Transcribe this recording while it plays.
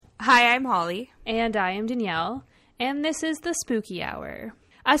Hi, I'm Holly. And I am Danielle. And this is the Spooky Hour,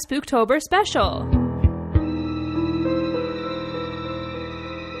 a Spooktober special.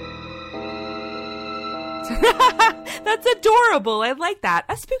 That's adorable. I like that.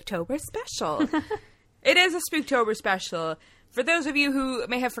 A Spooktober special. It is a Spooktober special. For those of you who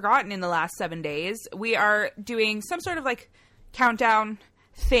may have forgotten in the last 7 days, we are doing some sort of like countdown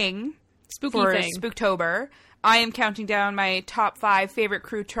thing for Spooktober. I am counting down my top 5 favorite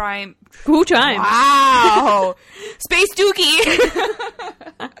true crime. Wow. Space Dookie.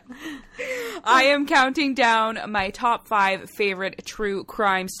 I am counting down my top 5 favorite true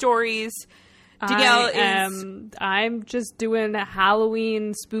crime stories. Danielle I'm just doing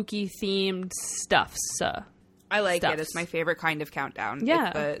Halloween spooky themed stuffs. I like it. It's my favorite kind of countdown. Yeah.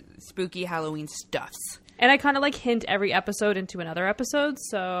 It's the spooky Halloween stuffs. And I kind of like hint every episode into another episode,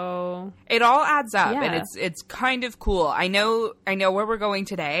 so it all adds up, yeah. And it's kind of cool. I know where we're going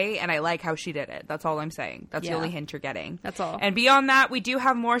today, and I like how she did it. That's all I'm saying. That's the only hint you're getting. That's all. And beyond that, we do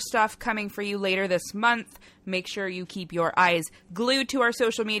have more stuff coming for you later this month. Make sure you keep your eyes glued to our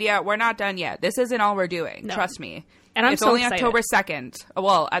social media. We're not done yet. This isn't all we're doing. No. Trust me. And it's only excited. October 2nd.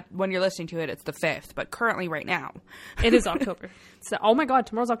 Well, when you're listening to it, it's the 5th, but currently right now. It is October. So, oh my God,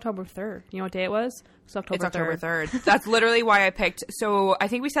 tomorrow's October 3rd. You know what day it was? It's October 3rd. That's literally why I picked. So I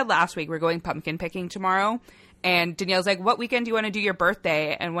think we said last week we're going pumpkin picking tomorrow. And Danielle's like, what weekend do you want to do your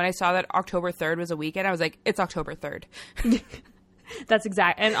birthday? And when I saw that October 3rd was a weekend, I was like, it's October 3rd. That's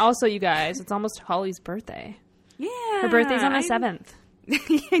exact. And also, you guys, it's almost Holly's birthday. Yeah. Her birthday's on the 7th.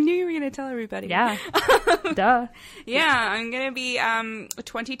 I knew you were going to tell everybody. Yeah. Duh. Yeah, I'm going to be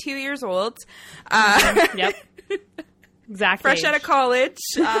 22 years old. Yep. Exactly. Fresh out of college.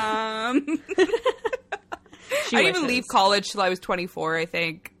 I didn't even leave college till I was 24, I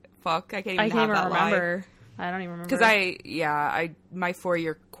think. Fuck, I can't even have that remember. Lie. I don't even remember. Because my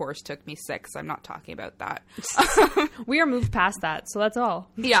 4-year course took me 6. I'm not talking about that. We are moved past that, so that's all.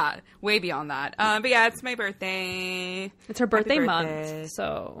 Yeah, way beyond that. But yeah, it's my birthday. It's her birthday month,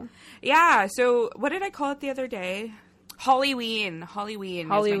 so. Yeah, so what did I call it the other day? Hollyween. Hollyween is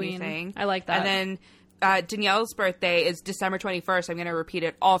my new thing. I like that. And then Danielle's birthday is December 21st. I'm going to repeat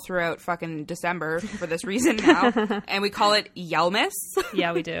it all throughout fucking December for this reason now. And we call it Yelmas.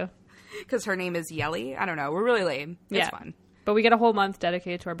 Yeah, we do. Because her name is Yelly. I don't know. We're really lame. It's fun. But we get a whole month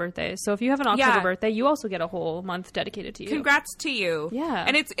dedicated to our birthdays. So if you have an October birthday, you also get a whole month dedicated to you. Congrats to you. Yeah.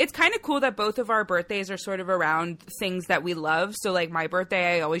 And it's kind of cool that both of our birthdays are sort of around things that we love. So like my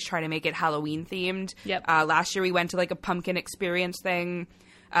birthday, I always try to make it Halloween themed. Yep. Last year we went to like a pumpkin experience thing.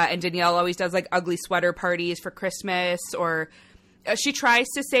 And Danielle always does like ugly sweater parties for Christmas, or she tries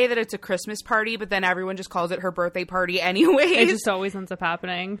to say that it's a Christmas party, but then everyone just calls it her birthday party anyway. It just always ends up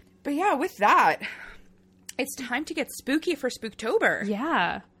happening. But yeah, with that, it's time to get spooky for Spooktober.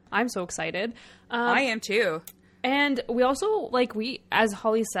 Yeah. I'm so excited. I am too. And we also, as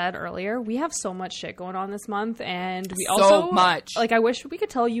Holly said earlier, we have so much shit going on this month. And we so much. I wish we could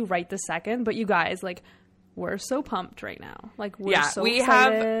tell you right this second, but you guys, we're so pumped right now. We're so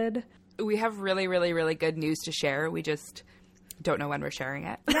excited. We have really, really, really good news to share. We just don't know when we're sharing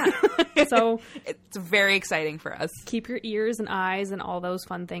it. Yeah. So it's very exciting for us. Keep your ears and eyes and all those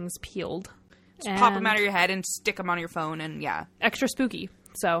fun things peeled. Just pop them out of your head and stick them on your phone, and yeah. Extra spooky.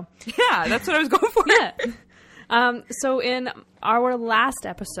 So yeah, that's what I was going for. Yeah. So in our last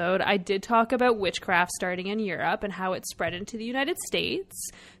episode, I did talk about witchcraft starting in Europe and how it spread into the United States.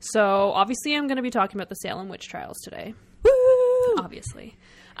 So obviously I'm going to be talking about the Salem witch trials today. Woo! Obviously.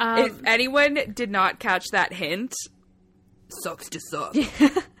 If anyone did not catch that hint, sucks to suck.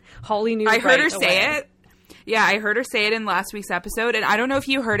 Holly knew. I heard her say it. Yeah, I heard her say it in last week's episode, and I don't know if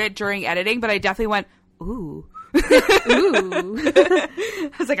you heard it during editing, but I definitely went, ooh. Ooh.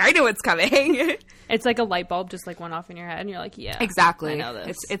 I was like, I know what's coming. It's like a light bulb just went off in your head, and you're like, yeah. Exactly. I know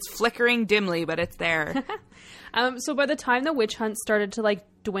this. It's flickering dimly, but it's there. So by the time the witch hunt started to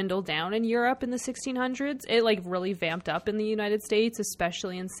dwindle down in Europe in the 1600s, it really vamped up in the United States,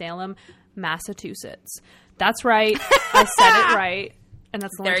 especially in Salem, Massachusetts. That's right. I said it right. And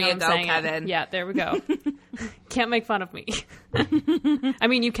that's the only time I'm saying Kevin. It. Yeah, there we go. Can't make fun of me. I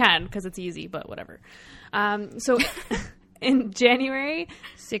mean, you can because it's easy, but whatever. So in January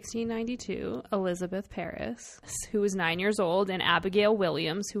 1692, Elizabeth Parris, who was 9 years old, and Abigail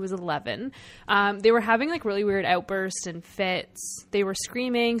Williams, who was 11, they were having really weird outbursts and fits. They were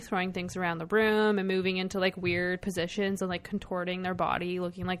screaming, throwing things around the room, and moving into weird positions and contorting their body,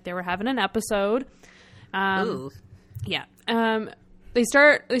 looking like they were having an episode. Ooh. Yeah. They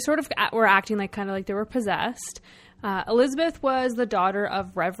sort of were acting like they were possessed. Elizabeth was the daughter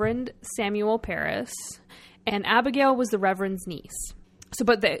of Reverend Samuel Parris, and Abigail was the Reverend's niece.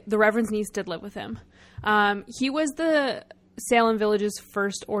 But the Reverend's niece did live with him. He was the Salem village's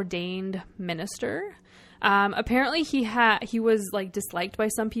first ordained minister. Apparently he was like disliked by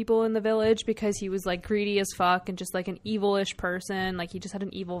some people in the village because he was like greedy as fuck and just like an evilish person. Like he just had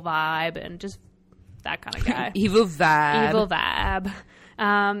an evil vibe and just that kind of guy. Evil vibe.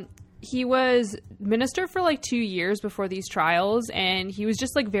 He was minister for like 2 years before these trials, and he was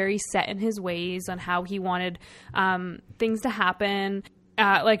just like very set in his ways on how he wanted things to happen.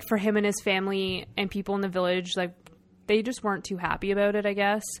 Like for him and his family and people in the village, like they just weren't too happy about it, I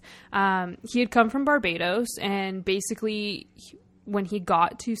guess. He had come from Barbados, and basically when he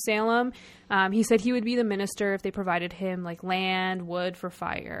got to Salem, he said he would be the minister if they provided him like land, wood for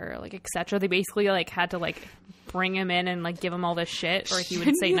fire, like etc. They basically like had to like bring him in and like give him all this shit, or he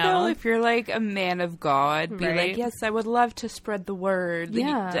would say no. If you're like a man of God, be right? like, yes, I would love to spread the word.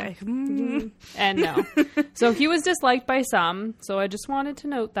 Yeah. And no. So he was disliked by some. So I just wanted to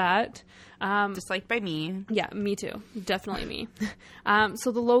note that. Disliked by me. Yeah, me too. Definitely me.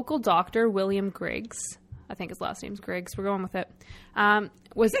 So the local doctor, William Griggs, I think his last name's Griggs, we're going with it,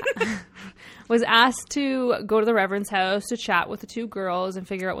 was asked to go to the Reverend's house to chat with the two girls and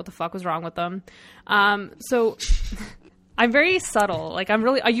figure out what the fuck was wrong with them. So I'm very subtle. Like I'm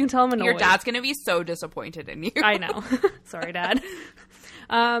really, you can tell I'm annoyed. Your dad's going to be so disappointed in you. I know. Sorry, Dad.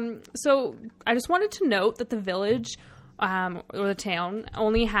 So I just wanted to note that the village or the town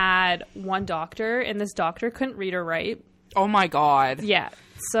only had one doctor, and this doctor couldn't read or write. Oh my God. Yeah.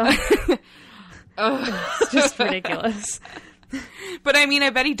 So it's just ridiculous. But I mean, I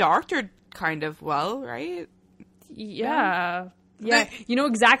bet he doctored kind of well, right? Yeah. Yeah. You know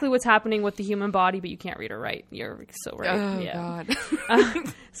exactly what's happening with the human body, but you can't read or write. You're so right. Oh, yeah.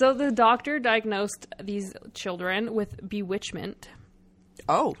 God. So the doctor diagnosed these children with bewitchment.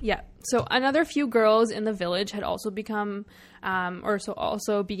 Oh. Yeah. So another few girls in the village had also become,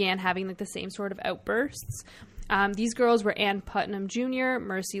 also began having like the same sort of outbursts. These girls were Ann Putnam Jr.,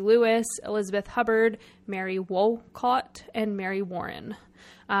 Mercy Lewis, Elizabeth Hubbard, Mary Wolcott, and Mary Warren.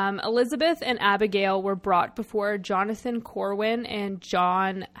 Elizabeth and Abigail were brought before Jonathan Corwin and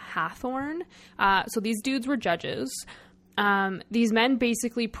John Hathorne. So these dudes were judges. These men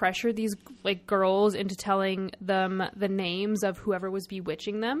basically pressured these like girls into telling them the names of whoever was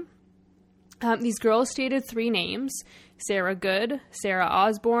bewitching them. These girls stated 3 names: Sarah Good, Sarah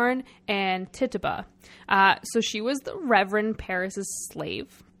Osborne, and Tituba. So she was the Reverend Paris's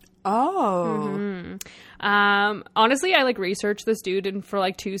slave. Oh. Mm-hmm. Honestly, I like researched this dude for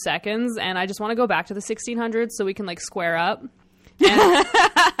like 2 seconds, and I just want to go back to the 1600s so we can like square up and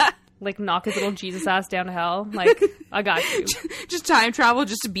like knock his little Jesus ass down to hell. Like, I got you. Just time travel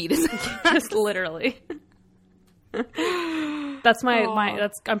just to beat his ass. Just literally. That's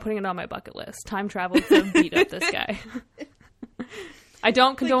I'm putting it on my bucket list. Time travel to beat up this guy. I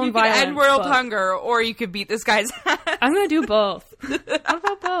don't condone violence. You could end world hunger, or you could beat this guy's ass. I'm going to do both. How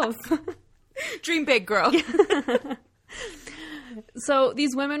about both? Dream big, girl. So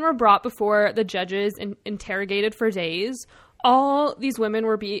these women were brought before the judges and interrogated for days. All these women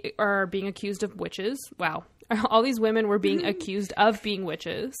are being accused of witches. Wow. All these women were being accused of being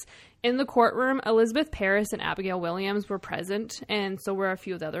witches. In the courtroom, Elizabeth Paris and Abigail Williams were present, and so were a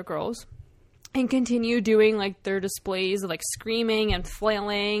few of the other girls, and continued doing like their displays of like screaming and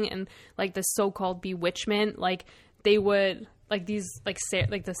flailing and like the so-called bewitchment. Like they would like these like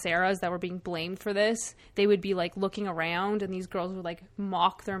the Sarahs that were being blamed for this, they would be like looking around, and these girls would like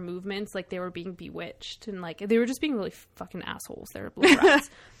mock their movements like they were being bewitched, and like they were just being really fucking assholes. They were blue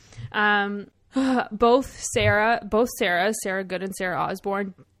rats. Both Sarah Good and Sarah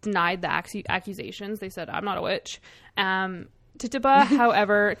Osborne denied the accusations. They said, "I'm not a witch." Tituba,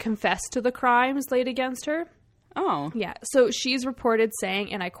 however, confessed to the crimes laid against her. Oh. Yeah. So she's reported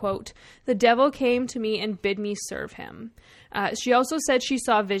saying, and I quote, "The devil came to me and bid me serve him." She also said she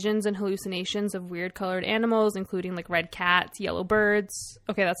saw visions and hallucinations of weird colored animals, including like red cats, yellow birds.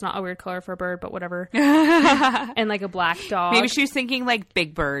 Okay, that's not a weird color for a bird, but whatever. And like a black dog. Maybe she was thinking like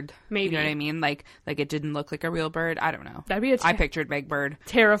Big Bird. Maybe. You know what I mean? Like it didn't look like a real bird. I don't know. That'd be I pictured Big Bird.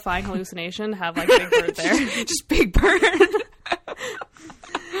 Terrifying hallucination. Have like Big Bird there. Just Big Bird.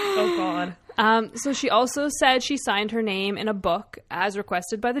 Oh God. So she also said she signed her name in a book as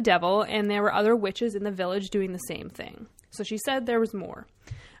requested by the devil, and there were other witches in the village doing the same thing. So she said there was more.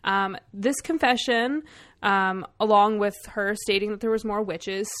 This confession, along with her stating that there was more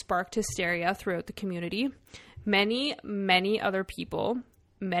witches, sparked hysteria throughout the community. Many, many other people,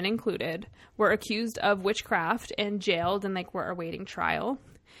 men included, were accused of witchcraft and jailed and like were awaiting trial.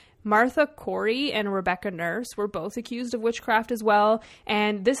 Martha Corey and Rebecca Nurse were both accused of witchcraft as well.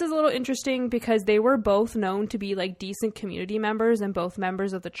 And this is a little interesting because they were both known to be like decent community members and both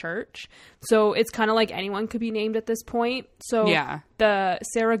members of the church. So it's kind of like anyone could be named at this point. So the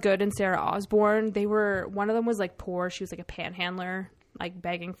Sarah Good and Sarah Osborne, one of them was like poor. She was like a panhandler, like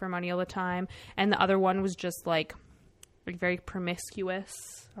begging for money all the time. And the other one was just like very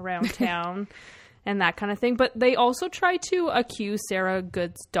promiscuous around town. And that kind of thing. But they also tried to accuse Sarah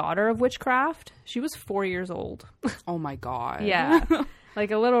Good's daughter of witchcraft. She was 4 years old. Oh my God. Yeah.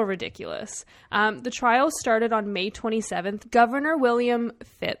 Like a little ridiculous. The trial started on May 27th. Governor William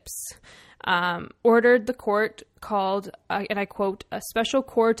Phipps ordered the court called, and I quote, a special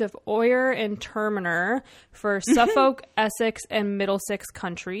court of Oyer and Terminer for Suffolk, Essex, and Middlesex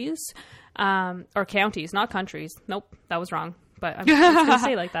counties. Or counties, not countries. Nope, that was wrong. But I'm just going to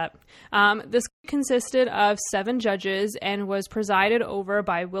say like that. This consisted of 7 judges and was presided over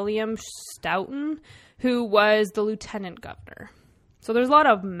by William Stoughton, who was the lieutenant governor. So there's a lot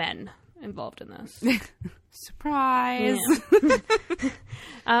of men involved in this. Surprise.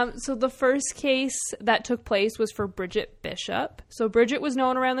 Yeah. So the first case that took place was for Bridget Bishop. So Bridget was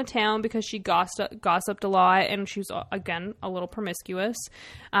known around the town because she gossiped a lot, and she was, again, a little promiscuous.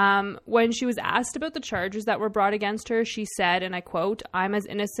 When she was asked about the charges that were brought against her, she said, and I quote, "I'm as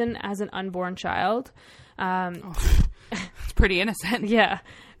innocent as an unborn child." It's pretty innocent. Yeah.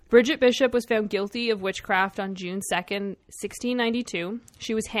 Bridget Bishop was found guilty of witchcraft on June 2nd, 1692.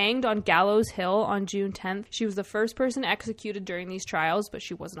 She was hanged on Gallows Hill on June 10th. She was the first person executed during these trials, but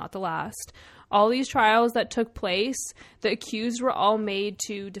she was not the last. All these trials that took place, the accused were all made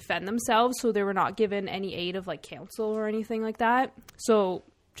to defend themselves, so they were not given any aid of like counsel or anything like that. So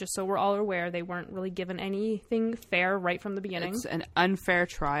just so we're all aware, they weren't really given anything fair right from the beginning. It's an unfair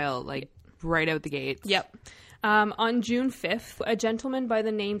trial, like right out the gates. Yep. On June 5th, a gentleman by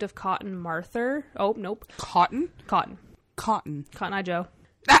the name of Cotton Mather. Oh, nope. Cotton Cotton Eye Joe.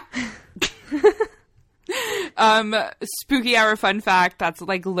 Spooky Hour fun fact. That's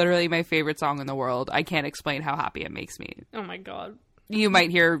like literally my favorite song in the world. I can't explain how happy it makes me. Oh my God. You might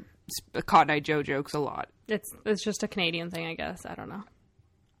hear Cotton Eye Joe jokes a lot. It's just a Canadian thing, I guess. I don't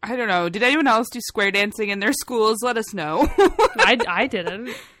know. Did anyone else do square dancing in their schools? Let us know. I didn't.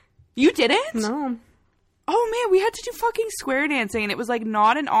 You didn't? No. Oh man, we had to do fucking square dancing, and it was like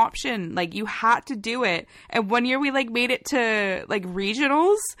not an option. Like you had to do it. And one year we like made it to like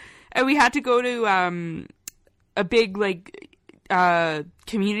regionals, and we had to go to a big like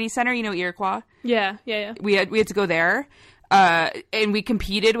community center, you know, Iroquois. Yeah. We had to go there. And we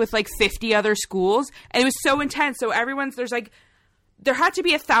competed with like 50 other schools, and it was so intense. So there had to be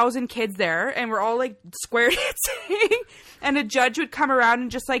 1,000 kids there, and we're all like square dancing, and a judge would come around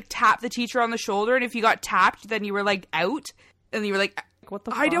and just like tap the teacher on the shoulder, and if you got tapped, then you were like out, and you were like, what the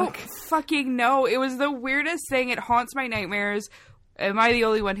fuck? I don't fucking know. It was the weirdest thing. It haunts my nightmares. Am I the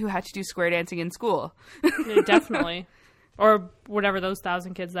only one who had to do square dancing in school? Yeah, definitely. Or whatever those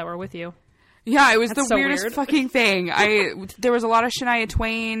 1,000 kids that were with you. Yeah, it was That's the weirdest weird. fucking thing. There was a lot of Shania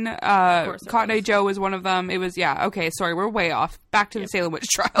Twain. Cotton Eye Joe was one of them. It was, yeah. Okay, sorry, we're way off. Back to the Salem witch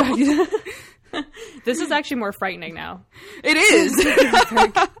trial. This is actually more frightening now. It is.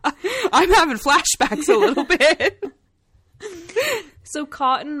 I'm having flashbacks a little bit. So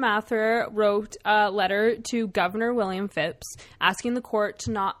Cotton Mather wrote a letter to Governor William Phipps asking the court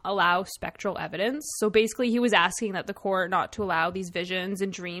to not allow spectral evidence. So basically he was asking that the court not to allow these visions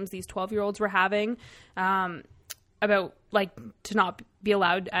and dreams these 12-year-olds were having about like to not be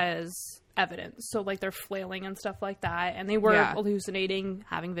allowed as evidence. So like they're flailing and stuff like that, and they were hallucinating,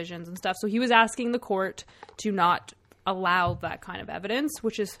 having visions and stuff. So he was asking the court to not allow that kind of evidence,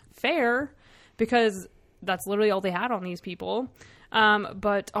 which is fair because that's literally all they had on these people.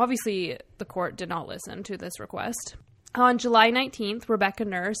 But obviously the court did not listen to this request. On July 19th, Rebecca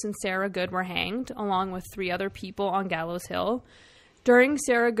Nurse and Sarah Good were hanged, along with 3 other people on Gallows Hill. During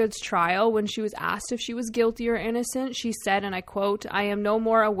Sarah Good's trial, when she was asked if she was guilty or innocent, she said, and I quote, "I am no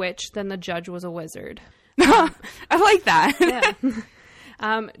more a witch than the judge was a wizard." I like that.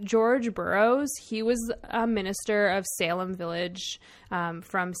 Yeah. George Burroughs, he was a minister of Salem Village from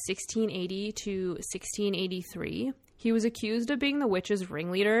 1680 to 1683. He was accused of being the witch's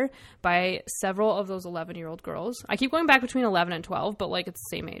ringleader by several of those 11-year-old girls. I keep going back between 11 and 12, but like it's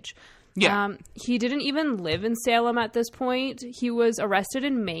the same age. Yeah. He didn't even live in Salem at this point. He was arrested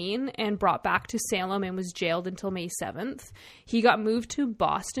in Maine and brought back to Salem and was jailed until May 7th. He got moved to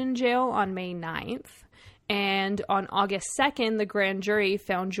Boston jail on May 9th. And on August 2nd, the grand jury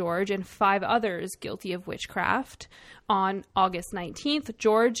found George and 5 others guilty of witchcraft. On August 19th,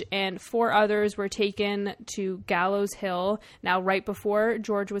 George and 4 others were taken to Gallows Hill. Now, right before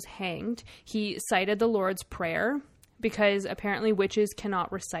George was hanged, he cited the Lord's Prayer because apparently witches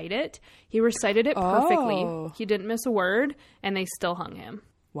cannot recite it. He recited it perfectly. Oh. He didn't miss a word, and they still hung him.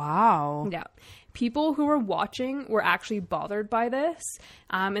 Wow. Yeah. People who were watching were actually bothered by this,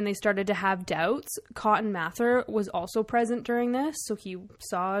 and they started to have doubts. Cotton Mather was also present during this, so he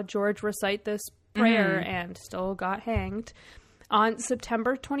saw George recite this prayer and still got hanged. On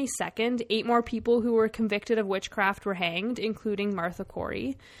September 22nd, 8 more people who were convicted of witchcraft were hanged, including Martha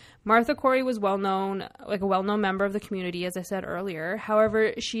Corey. Martha Corey was well-known, like a well-known member of the community, as I said earlier.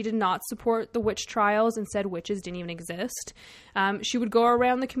 However, she did not support the witch trials and said witches didn't even exist. She would go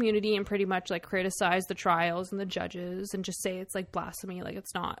around the community and pretty much like criticize the trials and the judges and just say it's like blasphemy, like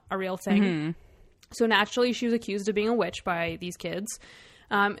it's not a real thing. Mm-hmm. So naturally, she was accused of being a witch by these kids.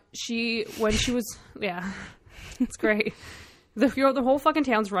 When she was, yeah, it's great. The whole fucking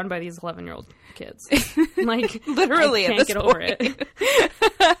town's run by these 11-year-old kids. Like, literally, I can't get over it.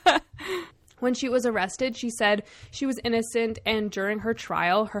 When she was arrested, she said she was innocent, and during her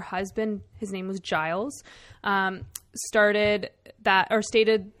trial, her husband, his name was Giles, stated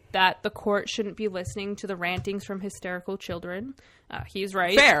that the court shouldn't be listening to the rantings from hysterical children. He's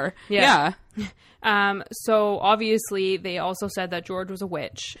right. Fair. Yeah. So obviously, they also said that George was a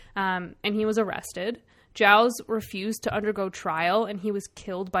witch, and he was arrested. Giles refused to undergo trial, and he was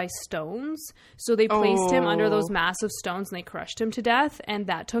killed by stones. So they placed him under those massive stones, and they crushed him to death, and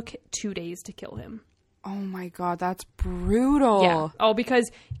that took 2 days to kill him. Oh my God, that's brutal. Yeah. Oh,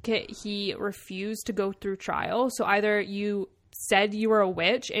 because he refused to go through trial. So either you said you were a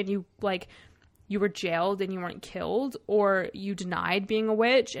witch and you were jailed and you weren't killed, or you denied being a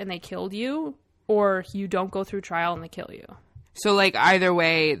witch and they killed you, or you don't go through trial and they kill you. So, like, either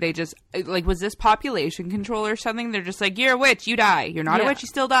way, they just, like, was this population control or something? They're just like, you're a witch, you die. You're not a witch, you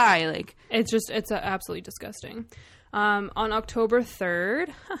still die. Like, it's absolutely disgusting. On October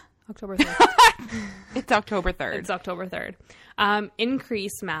 3rd, October 3rd. It's October 3rd. It's October 3rd.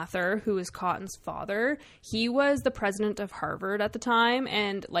 Increase Mather, who is Cotton's father, he was the president of Harvard at the time,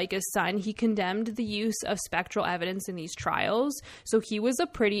 and like his son, he condemned the use of spectral evidence in these trials. So he was a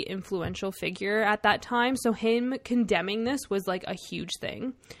pretty influential figure at that time. So him condemning this was like a huge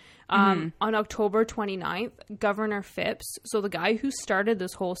thing. On October 29th, Governor Phipps, so the guy who started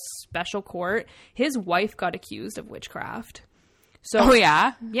this whole special court, his wife got accused of witchcraft. So,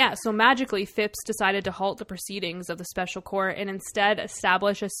 so magically, Phipps decided to halt the proceedings of the special court and instead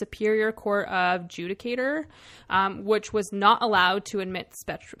establish a superior court of judicature, which was not allowed to admit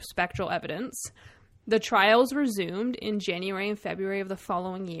spectral evidence. The trials resumed in January and February of the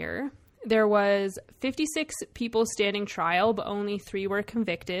following year. There was 56 people standing trial, but only 3 were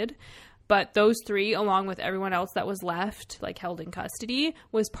convicted. But those 3, along with everyone else that was left, like held in custody,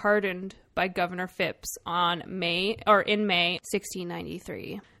 was pardoned by Governor Phipps in May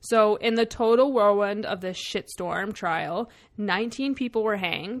 1693. So in the total whirlwind of this shitstorm trial, 19 people were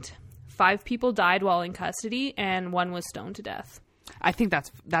hanged, 5 people died while in custody, and 1 was stoned to death. I think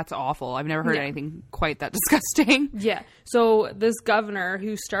that's awful. I've never heard anything quite that disgusting. Yeah. So this governor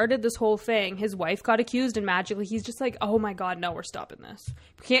who started this whole thing, his wife got accused, and magically he's just like, "Oh my God, no, we're stopping this.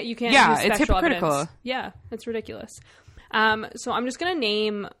 You can't use it's spectral hypocritical. Evidence." Yeah, it's ridiculous. So I'm just gonna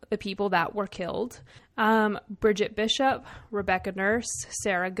name the people that were killed: Bridget Bishop, Rebecca Nurse,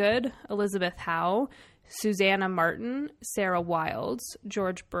 Sarah Good, Elizabeth Howe, Susanna Martin, Sarah Wilds,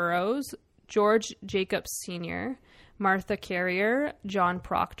 George Burroughs, George Jacobs Sr., Martha Carrier, John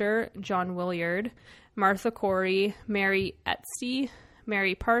Proctor, John Williard, Martha Corey, Mary Etsy,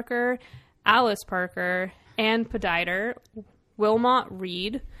 Mary Parker, Alice Parker, Ann Pediter, Wilmot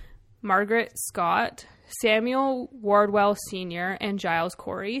Reed, Margaret Scott, Samuel Wardwell Sr., and Giles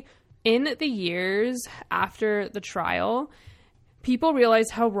Corey. In the years after the trial, people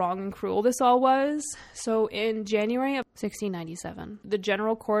realized how wrong and cruel this all was. So in January of 1697, the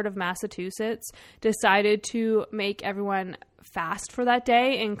General Court of Massachusetts decided to make everyone fast for that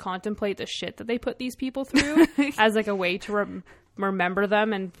day and contemplate the shit that they put these people through as like a way to remember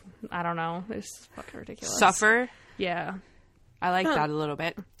them. And I don't know, it's fucking ridiculous. Suffer? Yeah. I like that a little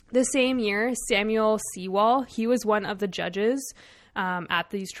bit. The same year, Samuel Sewall, he was one of the judges at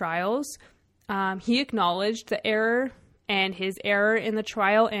these trials. He acknowledged the error and his error in the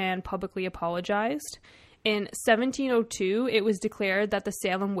trial and publicly apologized. In 1702, it was declared that the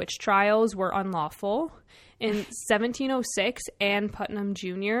Salem witch trials were unlawful. In 1706, Ann Putnam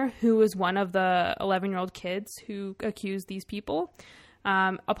Jr., who was one of the 11-year-old kids who accused these people,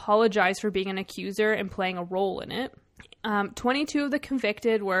 apologized for being an accuser and playing a role in it. 22 of the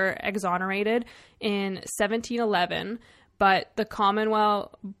convicted were exonerated in 1711, but by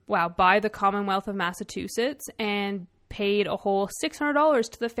the Commonwealth of Massachusetts, and paid a whole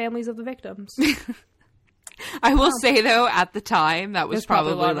 $600 to the families of the victims. I will say, though, at the time, that was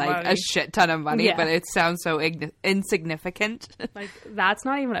probably like money. a shit ton of money, Yeah. but it sounds so insignificant. Like, that's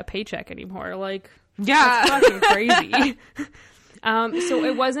not even a paycheck anymore. Like, Yeah. that's fucking crazy. So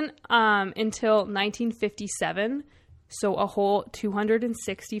it wasn't until 1957, so a whole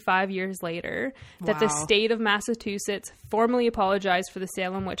 265 years later, that the Wow. state of Massachusetts formally apologized for the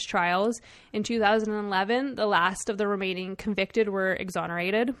Salem witch trials. In 2011, the last of the remaining convicted were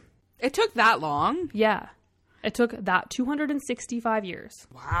exonerated. It took that long? Yeah. It took that 265 years.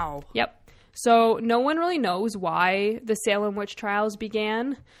 Wow. Yep. So no one really knows why the Salem witch trials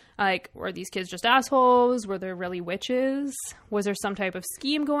began. Like, were these kids just assholes? Were there really witches? Was there some type of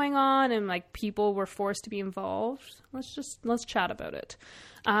scheme going on and like people were forced to be involved? Let's chat about it.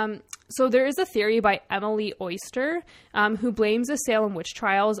 So there is a theory by Emily Oyster, who blames the Salem witch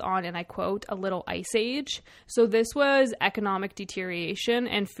trials on, and I quote, a little ice age. So this was economic deterioration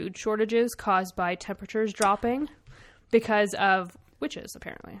and food shortages caused by temperatures dropping because of witches,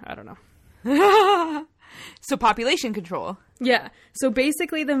 apparently. I don't know. So population control. Yeah. So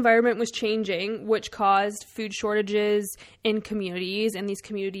basically the environment was changing, which caused food shortages in communities, and these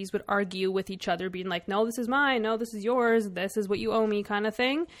communities would argue with each other, being like, no, this is mine. No, this is yours. This is what you owe me, kind of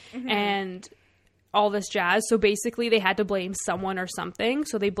thing. Mm-hmm. And all this jazz. So basically they had to blame someone or something.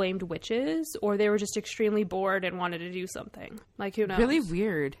 So they blamed witches, or they were just extremely bored and wanted to do something. Like, who knows? Really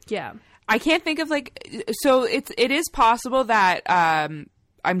weird. Yeah. I can't think of so it is possible that,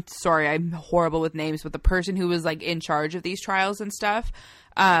 I'm sorry, I'm horrible with names, but the person who was like in charge of these trials and stuff,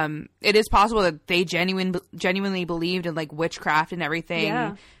 it is possible that they genuinely believed in like witchcraft and everything.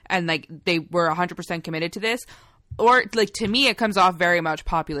 Yeah. And like they were 100% committed to this. Or like, to me, it comes off very much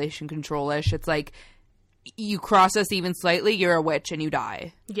population control-ish. It's like, you cross us even slightly, you're a witch and you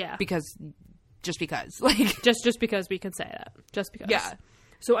die. Yeah. Just because. Like, Just because we can say that. Just because. yeah.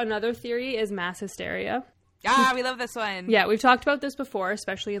 So another theory is mass hysteria. We love this one. Yeah, we've talked about this before,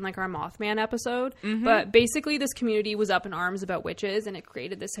 especially in like our Mothman episode. Mm-hmm. But basically this community was up in arms about witches, and it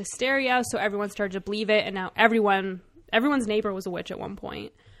created this hysteria, so everyone started to believe it, and now everyone's neighbor was a witch at one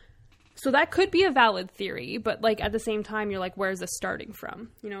point. So that could be a valid theory, but like at the same time you're like, where's this starting from,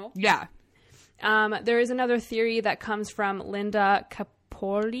 you know? Yeah. There is another theory that comes from Linda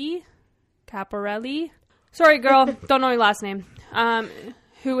Caporelli. Sorry, girl, don't know your last name.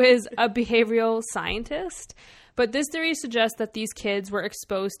 Who is a behavioral scientist. But this theory suggests that these kids were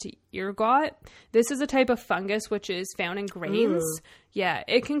exposed to ergot. This is a type of fungus which is found in grains. Ooh. Yeah,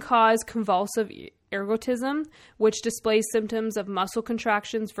 it can cause convulsive ergotism, which displays symptoms of muscle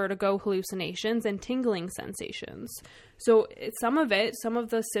contractions, vertigo, hallucinations, and tingling sensations. So some of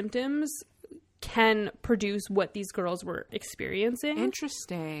the symptoms can produce what these girls were experiencing.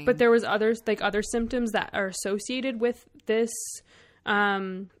 Interesting. But there was other symptoms that are associated with this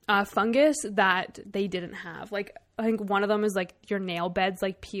fungus that they didn't have. Like, I think one of them is like your nail beds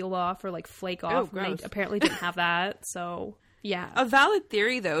like peel off or like flake off. Oh, and they apparently didn't have that. So yeah, a valid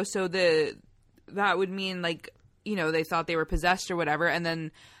theory though. So that would mean, like, you know, they thought they were possessed or whatever, and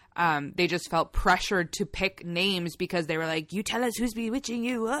then they just felt pressured to pick names because they were like, you tell us who's bewitching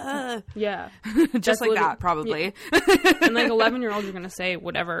you. Yeah. Just like that, probably. Yeah. And like 11-year-olds are going to say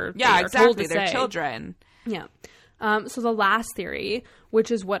whatever yeah, they are exactly. told to They're say. children. Yeah. So the last theory,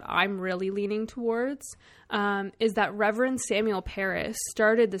 which is what I'm really leaning towards, is that Reverend Samuel Parris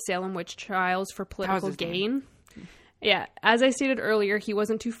started the Salem witch trials for political gain. Yeah, as I stated earlier, he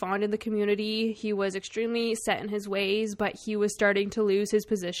wasn't too fond in the community. He was extremely set in his ways, but he was starting to lose his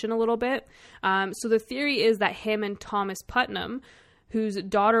position a little bit. So the theory is that him and Thomas Putnam, whose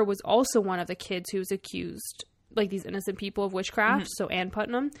daughter was also one of the kids who was accused, like these innocent people, of witchcraft, so Ann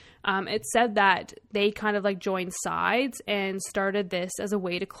Putnam, it said that they kind of like joined sides and started this as a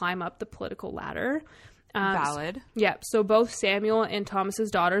way to climb up the political ladder. Valid. Yeah, so both Samuel and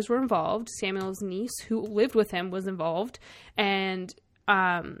Thomas's daughters were involved. Samuel's niece, who lived with him, was involved, and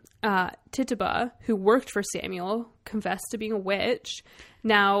Tituba, who worked for Samuel, confessed to being a witch.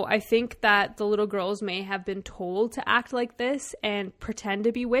 Now, I think that the little girls may have been told to act like this and pretend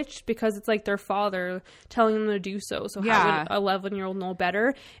to be witched because it's like their father telling them to do so. So how would an 11-year-old know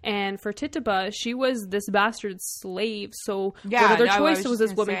better? And for Tituba, she was this bastard's slave. So what other choice was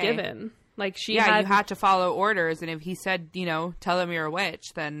this woman given? Like, you had to follow orders, and if he said, you know, tell them you're a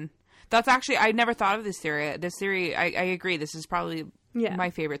witch, then that's actually, I never thought of this theory. This theory, I agree, this is probably my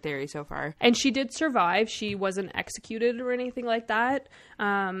favorite theory so far. And she did survive. She wasn't executed or anything like that.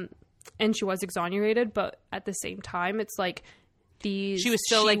 And she was exonerated, but at the same time, it's like she was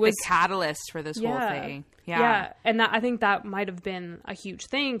still the catalyst for this whole thing. Yeah. And I think that might have been a huge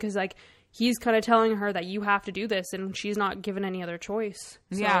thing, because like he's kind of telling her that you have to do this, and she's not given any other choice.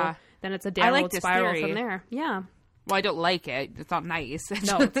 So then it's a downward spiral from there. Yeah. Well, I don't like it. It's not nice.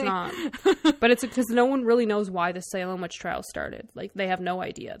 No, it's not. But it's because no one really knows why the Salem witch trial started. Like, they have no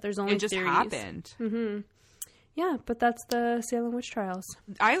idea. There's only theories. It just happened. Mm-hmm. Yeah, but that's the Salem witch trials.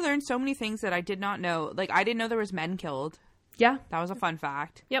 I learned so many things that I did not know. Like, I didn't know there was men killed. Yeah. That was a fun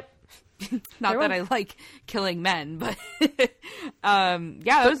fact. Yep. Not that I like killing men, but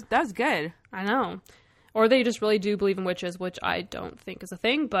that was good. I know. Or they just really do believe in witches, which I don't think is a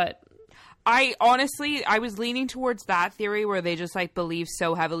thing, but I was leaning towards that theory where they just like believe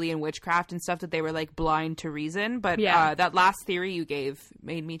so heavily in witchcraft and stuff that they were like blind to reason. But that last theory you gave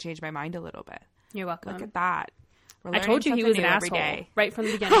made me change my mind a little bit. You're welcome. Look at that. I told you he was an asshole right from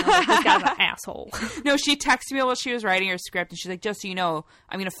the beginning. I was like, this guy's an asshole. No, she texted me while she was writing her script, and she's like, just so you know,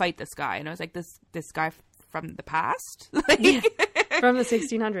 I'm going to fight this guy. And I was like, this guy from the past? Like, yeah. From the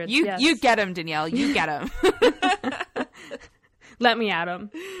 1600s. You get him, Danielle. You get him. Let me at him.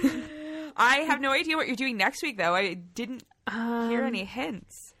 I have no idea what you're doing next week, though. I didn't hear any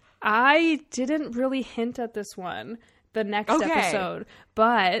hints. I didn't really hint at this one, the next episode,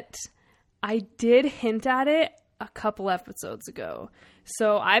 but I did hint at it a couple episodes ago.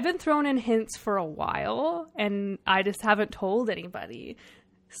 So I've been throwing in hints for a while, and I just haven't told anybody.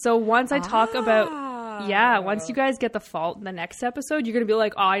 So once I talk about, once you guys get the fault in the next episode, you're going to be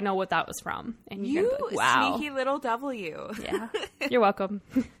like, oh, I know what that was from. And you're going to be like, wow. Sneaky little W. Yeah. You're welcome.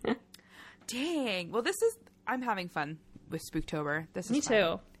 Dang. Well, I'm having fun with Spooktober. Me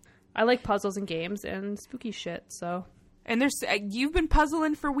too. I like puzzles and games and spooky shit, so. And you've been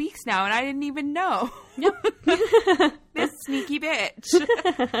puzzling for weeks now, and I didn't even know. Yep. This sneaky bitch.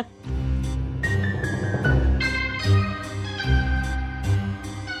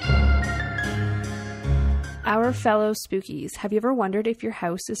 Our fellow spookies, have you ever wondered if your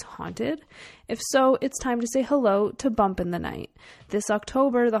house is haunted? If so, it's time to say hello to Bump in the Night. This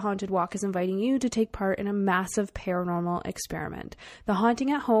October, the Haunted Walk is inviting you to take part in a massive paranormal experiment. The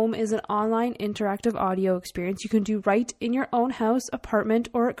Haunting at Home is an online interactive audio experience you can do right in your own house, apartment,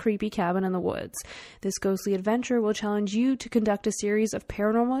 or a creepy cabin in the woods. This ghostly adventure will challenge you to conduct a series of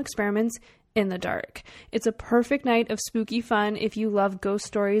paranormal experiments in the dark. It's a perfect night of spooky fun if you love ghost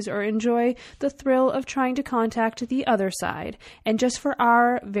stories or enjoy the thrill of trying to contact the other side. And just for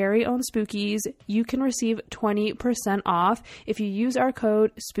our very own spookies, you can receive 20% off if you use our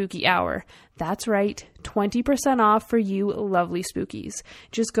code SPOOKYHOUR. That's right, 20% off for you lovely spookies.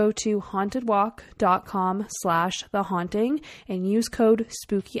 Just go to hauntedwalk.com/thehaunting and use code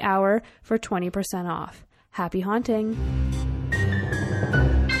SPOOKYHOUR for 20% off. Happy haunting!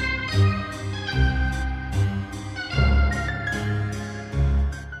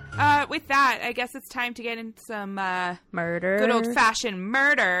 With that, I guess it's time to get into some murder. Good old-fashioned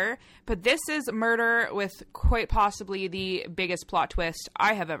murder. But this is murder with quite possibly the biggest plot twist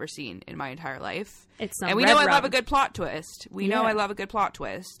I have ever seen in my entire life. And we know I love a good plot twist. know I love a good plot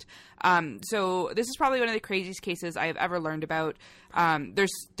twist. So this is probably one of the craziest cases I have ever learned about.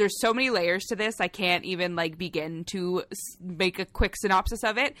 There's so many layers to this. I can't even begin to make a quick synopsis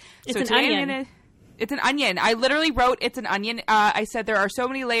of it. It's an onion. It's an onion. I literally wrote it's an onion. I said there are so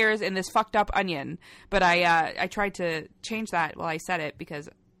many layers in this fucked up onion, but I tried to change that while I said it because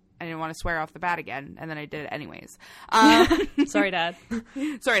I didn't want to swear off the bat again, and then I did it anyways. Sorry, Dad.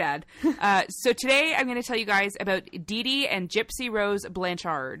 Sorry, Dad. So today I'm going to tell you guys about Dee Dee and Gypsy Rose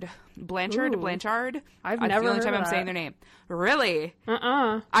Blanchard. Blanchard? Ooh. Blanchard? I've never That's the only heard time of I'm that. saying their name. Really?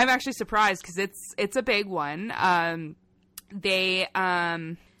 I'm actually surprised because it's a big one. I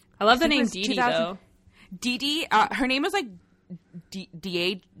love the name Dee Dee, though. Dee Dee, her name was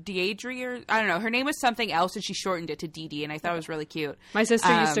Deidre, or I don't know. Her name was something else, and she shortened it to Dee Dee, and I thought it was really cute. My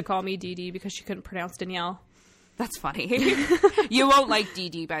sister used to call me Dee Dee because she couldn't pronounce Danielle. That's funny. You won't like Dee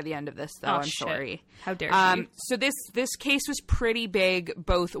Dee by the end of this, though. I'm sorry. How dare you? So this case was pretty big,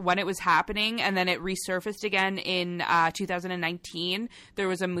 both when it was happening and then it resurfaced again in 2019. There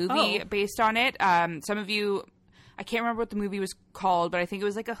was a movie based on it. Some of you... I can't remember what the movie was called, but I think it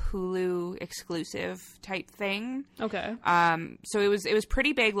was like a Hulu exclusive type thing. Okay. So it was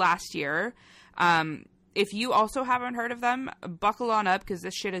pretty big last year. If you also haven't heard of them, buckle on up because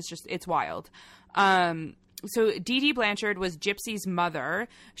this shit is it's wild. So Dee Dee Blanchard was Gypsy's mother.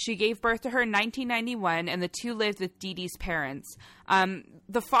 She gave birth to her in 1991, and the two lived with Dee Dee's parents.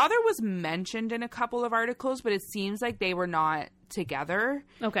 The father was mentioned in a couple of articles, but it seems like they were not together.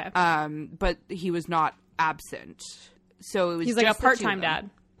 Okay. But he was not absent. So it was He's like just a part-time dad.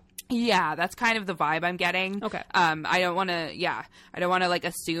 Yeah, that's kind of the vibe I'm getting. Okay. I don't want to like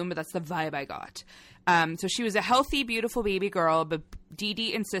assume, but that's the vibe I got. So she was a healthy, beautiful baby girl, but Dee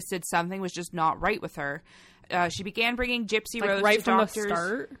Dee insisted something was just not right with her. She began bringing Gypsy Rose right to from doctors. the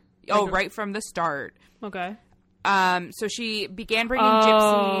start? Right from the start. Okay. So she began bringing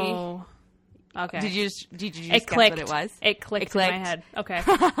Gypsy. Okay. Did you just It guess clicked. what it was? It clicked in my head. Okay.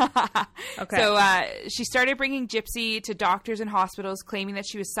 Okay. So she started bringing Gypsy to doctors and hospitals, claiming that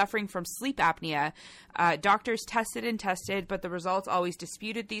she was suffering from sleep apnea. Doctors tested and tested, but the results always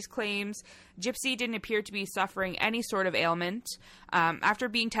disputed these claims. Gypsy didn't appear to be suffering any sort of ailment. After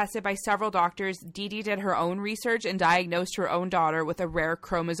being tested by several doctors, Dee Dee did her own research and diagnosed her own daughter with a rare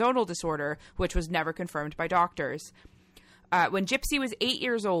chromosomal disorder, which was never confirmed by doctors. When Gypsy was 8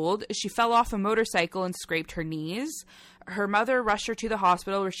 years old, she fell off a motorcycle and scraped her knees. Her mother rushed her to the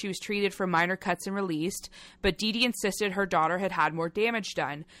hospital where she was treated for minor cuts and released, but Dee Dee insisted her daughter had had more damage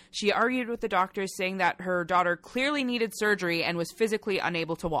done. She argued with the doctors, saying that her daughter clearly needed surgery and was physically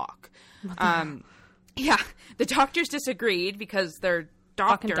unable to walk. Yeah, the doctors disagreed because they're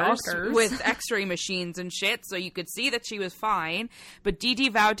doctors with x-ray machines and shit, so you could see that she was fine, but Dee Dee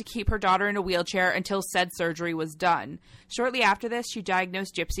vowed to keep her daughter in a wheelchair until said surgery was done. Shortly after this, she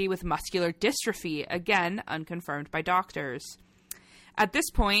diagnosed Gypsy with muscular dystrophy, again unconfirmed by doctors. At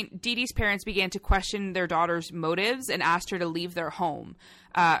this point, Dee Dee's parents began to question their daughter's motives and asked her to leave their home.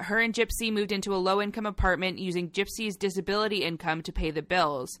 Her and Gypsy moved into a low-income apartment using Gypsy's disability income to pay the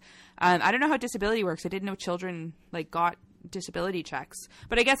bills. I don't know how disability works. I didn't know children got disability checks,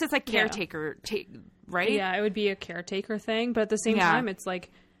 but I guess it's like caretaker, right? Yeah, it would be a caretaker thing, but at the same time, it's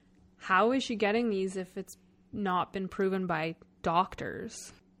like, how is she getting these if it's not been proven by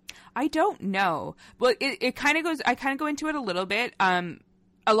doctors? I don't know. Well, it kind of goes. I kind of go into it a little bit. A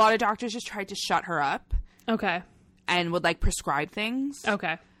lot of doctors just tried to shut her up. Okay. And would prescribe things.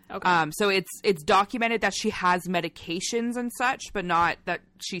 Okay. Okay. So it's documented that she has medications and such, but not that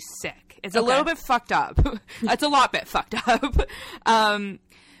she's sick. It's a little bit fucked up. It's a lot bit fucked up.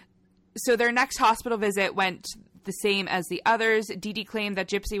 So their next hospital visit went the same as the others. Dee Dee claimed that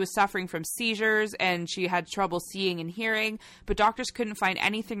Gypsy was suffering from seizures and she had trouble seeing and hearing, but doctors couldn't find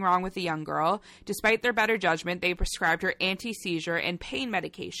anything wrong with the young girl. Despite their better judgment, they prescribed her anti-seizure and pain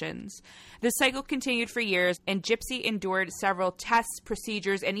medications. This cycle continued for years, and Gypsy endured several tests,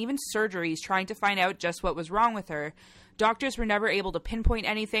 procedures, and even surgeries trying to find out just what was wrong with her. Doctors were never able to pinpoint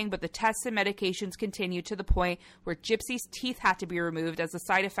anything, but the tests and medications continued to the point where Gypsy's teeth had to be removed as the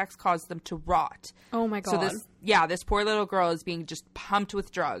side effects caused them to rot. Oh my God. So this poor little girl is being just pumped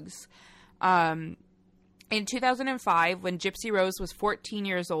with drugs. In 2005, when Gypsy Rose was 14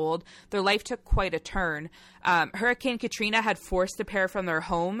 years old, their life took quite a turn. Hurricane Katrina had forced the pair from their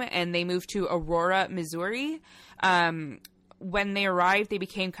home, and they moved to Aurora, Missouri. When they arrived, they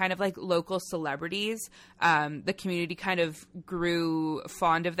became kind of like local celebrities. The community kind of grew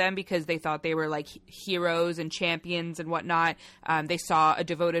fond of them because they thought they were like heroes and champions and whatnot. They saw a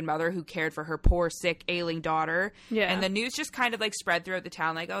devoted mother who cared for her poor, sick, ailing daughter. Yeah. And the news just kind of like spread throughout the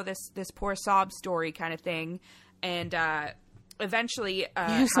town, like, oh, this poor sob story kind of thing. And eventually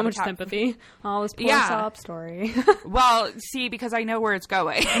so much sympathy. Oh, this poor sob story. Well, see, because I know where it's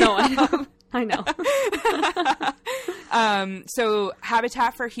going. No, I know. So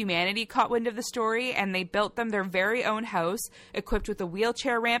Habitat for Humanity caught wind of the story, and they built them their very own house, equipped with a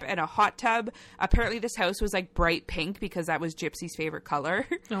wheelchair ramp and a hot tub. Apparently this house was like bright pink because that was Gypsy's favorite color.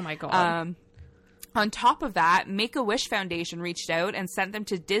 Oh my God. On top of that, Make-A-Wish Foundation reached out and sent them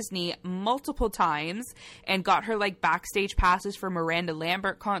to Disney multiple times and got her like backstage passes for Miranda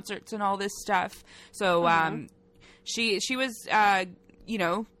Lambert concerts and all this stuff. So she was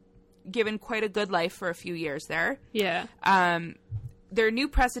given quite a good life for a few years there. Yeah. Their new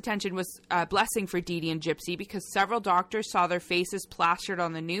press attention was a blessing for Dee Dee and Gypsy because several doctors saw their faces plastered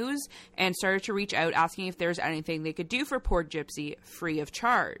on the news and started to reach out asking if there was anything they could do for poor Gypsy free of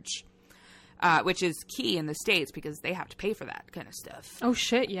charge, which is key in the States because they have to pay for that kind of stuff. Oh,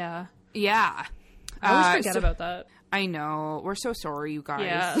 shit, yeah. Yeah. I always forget about that. I know. We're so sorry, you guys.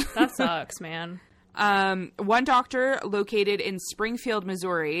 Yeah, that sucks, man. One doctor located in Springfield,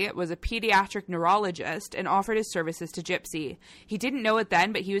 Missouri, was a pediatric neurologist and offered his services to Gypsy. He didn't know it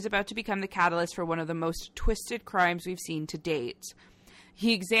then, but he was about to become the catalyst for one of the most twisted crimes we've seen to date.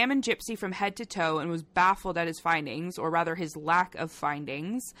 He examined Gypsy from head to toe and was baffled at his findings, or rather his lack of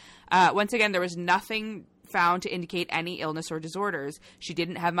findings. Once again, there was nothing found to indicate any illness or disorders. She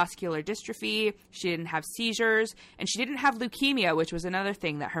didn't have muscular dystrophy, she didn't have seizures, and she didn't have leukemia, which was another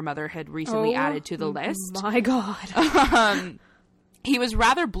thing that her mother had recently added to the list. My God. He was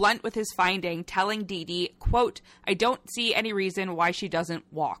rather blunt with his finding, telling Dee Dee, quote, "I don't see any reason why she doesn't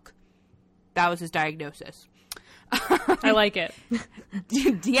walk." That was his diagnosis. I like it.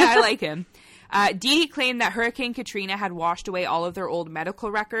 Yeah, I like him. Dee Dee claimed that Hurricane Katrina had washed away all of their old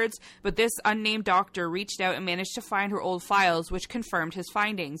medical records, but this unnamed doctor reached out and managed to find her old files, which confirmed his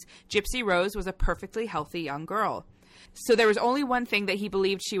findings. Gypsy Rose was a perfectly healthy young girl. So there was only one thing that he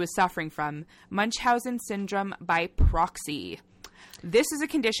believed she was suffering from: Munchausen syndrome by proxy. This is a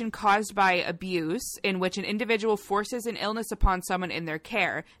condition caused by abuse in which an individual forces an illness upon someone in their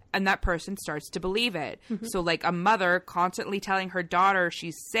care, and that person starts to believe it. Mm-hmm. So like a mother constantly telling her daughter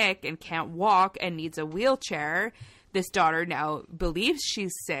she's sick and can't walk and needs a wheelchair, this daughter now believes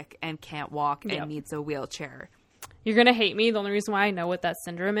she's sick and can't walk and needs a wheelchair. You're going to hate me. The only reason why I know what that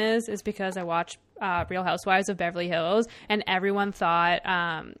syndrome is because I watched Real Housewives of Beverly Hills, and everyone thought...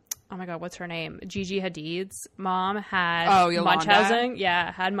 oh my God, what's her name? Gigi Hadid's mom had Munchausen.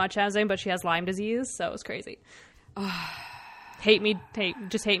 Yeah, had Munchausen, but she has Lyme disease, so it was crazy. Hate me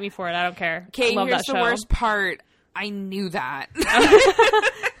for it. I don't care. Okay, here's the worst part. I knew that.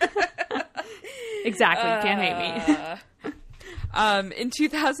 Exactly. You can't hate me. In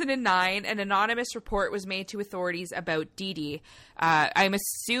 2009, an anonymous report was made to authorities about Dee Dee. I'm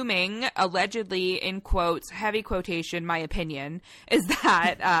assuming, allegedly, in quotes, heavy quotation, my opinion, is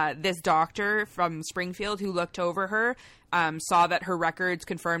that this doctor from Springfield who looked over her saw that her records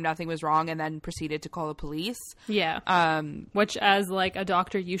confirmed nothing was wrong and then proceeded to call the police. Yeah. Which, as like a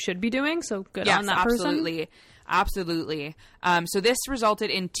doctor, you should be doing, so good on that person. Absolutely. So this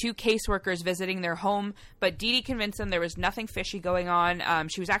resulted in 2 caseworkers visiting their home, but Dee Dee convinced them there was nothing fishy going on.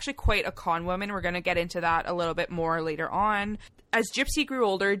 She was actually quite a con woman. We're going to get into that a little bit more later on. As Gypsy grew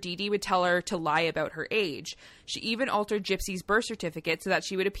older, Dee Dee would tell her to lie about her age. She even altered Gypsy's birth certificate so that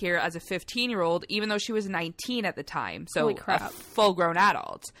she would appear as a 15-year-old, even though she was 19 at the time. So holy crap. A full-grown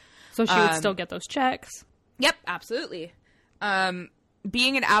adult. So she would still get those checks? Yep, absolutely.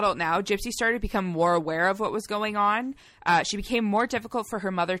 Being an adult now, Gypsy started to become more aware of what was going on. She became more difficult for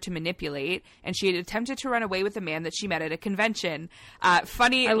her mother to manipulate, and she had attempted to run away with a man that she met at a convention.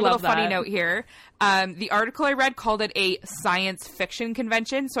 Funny note here. The article I read called it a science fiction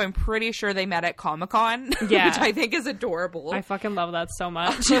convention, so I'm pretty sure they met at Comic-Con, which I think is adorable. I fucking love that so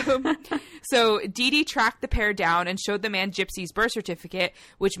much. So Dee Dee tracked the pair down and showed the man Gypsy's birth certificate,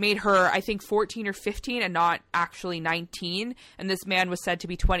 which made her, I think, 14 or 15 and not actually 19. And this man was said to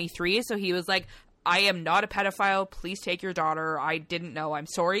be 23, so he was like, I am not a pedophile. Please take your daughter. I didn't know. I'm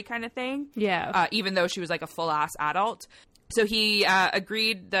sorry, kind of thing. Yeah. Even though she was like a full-ass adult. So he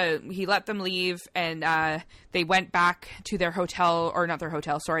agreed. He let them leave, and they went back to their hotel, or not their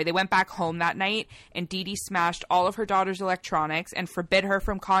hotel, sorry. They went back home that night, and Dee Dee smashed all of her daughter's electronics and forbid her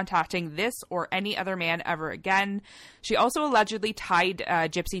from contacting this or any other man ever again. She also allegedly tied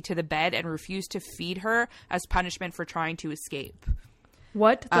Gypsy to the bed and refused to feed her as punishment for trying to escape.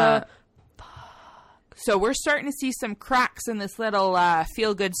 What the... So we're starting to see some cracks in this little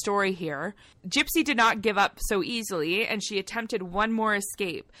feel-good story here. Gypsy did not give up so easily, and she attempted one more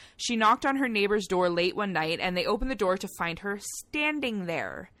escape. She knocked on her neighbor's door late one night, and they opened the door to find her standing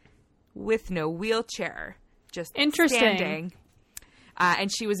there with no wheelchair. Just standing.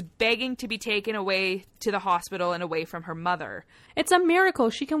 And she was begging to be taken away to the hospital and away from her mother. It's a miracle.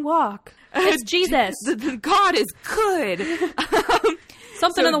 She can walk. It's Jesus. God is good.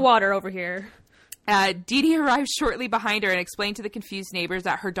 Something in the water over here. Dee Dee arrived shortly behind her and explained to the confused neighbors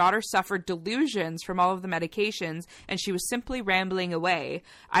that her daughter suffered delusions from all of the medications, and she was simply rambling away.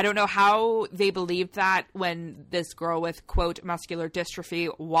 I don't know how they believed that when this girl with, quote, muscular dystrophy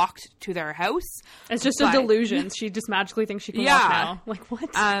walked to their house. It's just a delusion. She just magically thinks she can walk now. Like,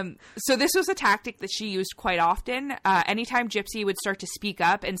 what? So this was a tactic that she used quite often. Anytime Gypsy would start to speak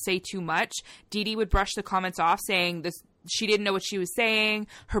up and say too much, Dee Dee would brush the comments off, saying this. She didn't know what she was saying.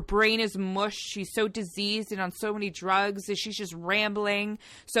 Her brain is mush. She's so diseased and on so many drugs that she's just rambling.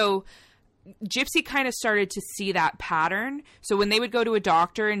 So Gypsy kind of started to see that pattern. So when they would go to a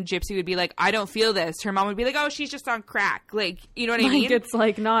doctor and Gypsy would be like, I don't feel this, her mom would be like, oh, she's just on crack. Like, you know what I mean? It's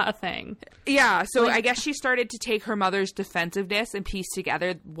like not a thing. Yeah. So I guess she started to take her mother's defensiveness and piece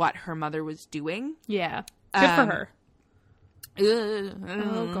together what her mother was doing. Yeah. Good for her.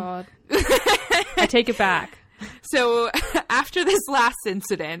 Oh, God. I take it back. So after this last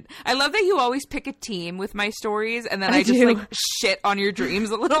incident, I love that you always pick a team with my stories, and then I just like shit on your dreams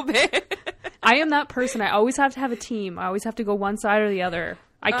a little bit. I am that person. I always have to have a team. I always have to go one side or the other.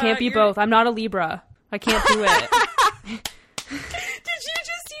 I can't be both. I'm not a Libra. I can't do it. Did you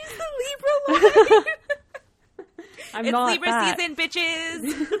just use the Libra line? It's not Libra that. season,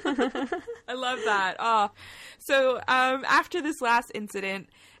 bitches. I love that. Oh, so after this last incident,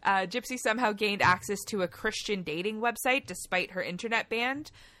 Gypsy somehow gained access to a Christian dating website despite her internet ban.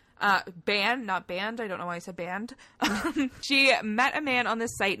 Not banned. I don't know why I said banned. She met a man on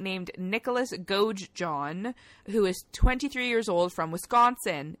this site named Nicholas Godejohn, who is 23 years old from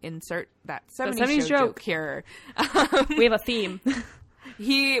Wisconsin. Insert that 70s show joke here. We have a theme.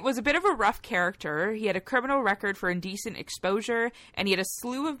 He was a bit of a rough character. He had a criminal record for indecent exposure, and he had a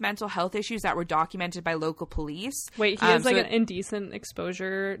slew of mental health issues that were documented by local police. Wait, he has an indecent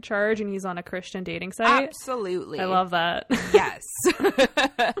exposure charge, and he's on a Christian dating site? Absolutely. I love that. Yes.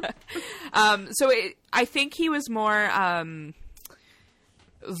 I think he was more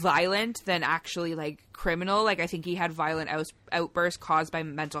violent than actually like criminal. Like I think he had violent outbursts caused by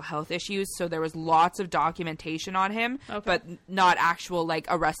mental health issues, so there was lots of documentation on him, but not actual like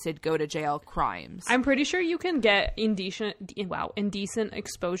arrested, go to jail crimes. I'm pretty sure you can get indecent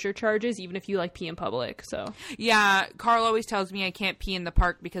exposure charges even if you like pee in public. So yeah, Carl always tells me I can't pee in the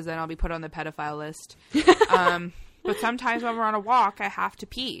park because then I'll be put on the pedophile list. But sometimes when we're on a walk I have to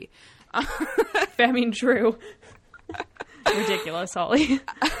pee. I mean, true. Ridiculous, Holly.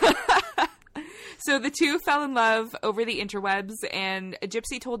 So the two fell in love over the interwebs, and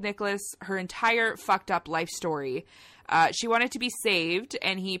Gypsy told Nicholas her entire fucked up life story. She wanted to be saved,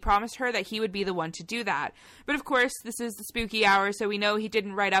 and he promised her that he would be the one to do that. But of course, this is the spooky hour, so we know he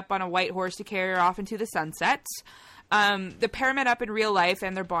didn't ride up on a white horse to carry her off into the sunset. The pair met up in real life,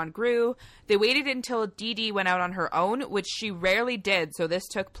 and their bond grew. They waited until Dee Dee went out on her own, which she rarely did, so this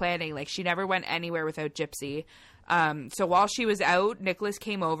took planning. Like, she never went anywhere without Gypsy. So while she was out, Nicholas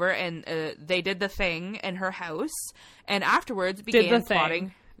came over and they did the thing in her house, and afterwards began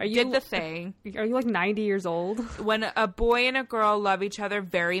plotting. Did the thing. Are you like 90 years old? When a boy and a girl love each other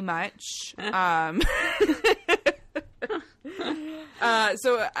very much.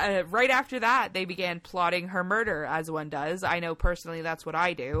 So right after that, they began plotting her murder, as one does. I know personally that's what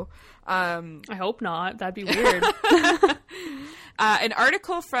I do. I hope not. That'd be weird. An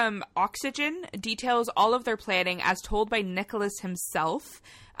article from Oxygen details all of their planning as told by Nicholas himself.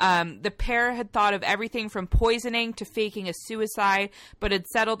 The pair had thought of everything from poisoning to faking a suicide, but had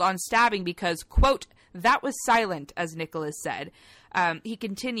settled on stabbing because, quote, that was silent, as Nicholas said. He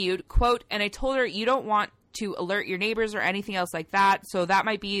continued, quote, and I told her you don't want to alert your neighbors or anything else like that, so that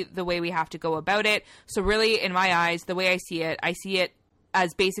might be the way we have to go about it. So really, in my eyes, the way I see it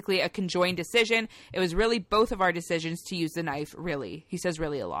as basically a conjoined decision. It was really both of our decisions to use the knife, really. He says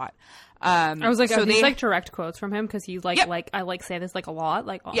really a lot. I was like, so these like direct quotes from him because he's like, yep. like I like say this like a lot,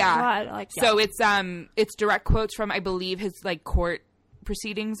 like yeah. A lot, like yeah. So it's direct quotes from I believe his like court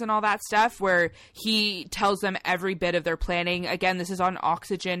proceedings and all that stuff where he tells them every bit of their planning. Again, this is on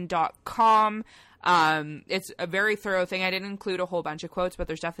oxygen.com. It's a very thorough thing. I didn't include a whole bunch of quotes, but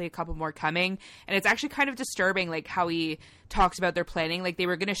there's definitely a couple more coming. And it's actually kind of disturbing, like how he talks about their planning. Like they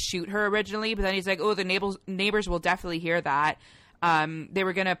were going to shoot her originally, but then he's like, oh, the neighbors will definitely hear that. They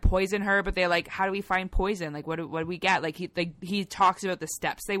were going to poison her, but they're like, how do we find poison? Like, what do we get? Like he talks about the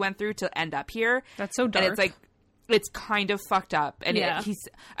steps they went through to end up here. That's so dark. And it's like, it's kind of fucked up. And yeah.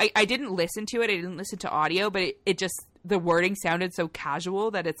 I didn't listen to it. I didn't listen to audio, but it just, the wording sounded so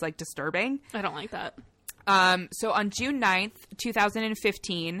casual that it's like disturbing. I don't like that. So on June 9th,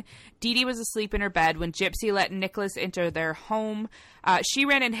 2015, Dee Dee was asleep in her bed when Gypsy let Nicholas enter their home. She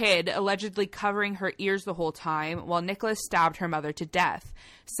ran and hid, allegedly covering her ears the whole time, while Nicholas stabbed her mother to death.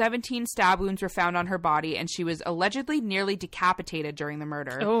 17 stab wounds were found on her body, and she was allegedly nearly decapitated during the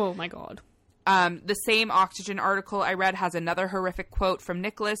murder. Oh, my God. The same Oxygen article I read has another horrific quote from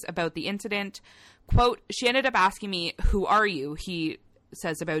Nicholas about the incident. Quote, she ended up asking me, who are you? He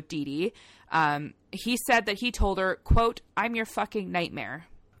says about Dee Dee. He said that he told her, quote, I'm your fucking nightmare.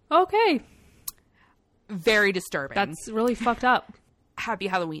 Okay. Very disturbing. That's really fucked up. Happy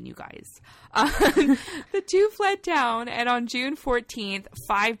Halloween, you guys. The two fled town, and on June 14th,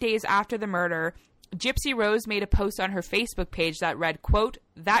 5 days after the murder, Gypsy Rose made a post on her Facebook page that read, quote,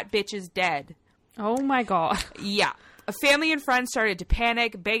 that bitch is dead. Oh my God. Yeah. A family and friends started to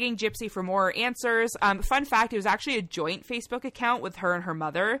panic, begging Gypsy for more answers. Fun fact, it was actually a joint Facebook account with her and her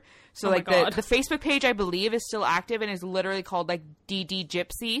mother. So like the Facebook page, I believe, is still active and is literally called like DD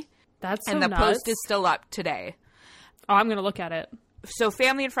Gypsy. That's so and the nuts. post is still up today. Oh, I'm going to look at it. So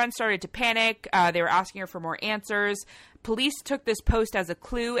family and friends started to panic. They were asking her for more answers. Police took this post as a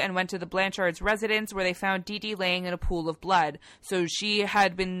clue and went to the Blanchard's residence where they found Dee Dee laying in a pool of blood. So she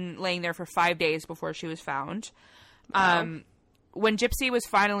had been laying there for 5 days before she was found. Wow. when Gypsy was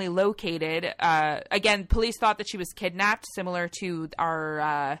finally located, again, police thought that she was kidnapped, similar to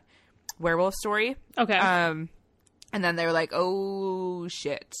our werewolf story. Okay. And then they were like, oh,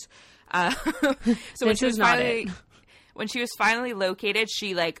 shit. So when she was finally located,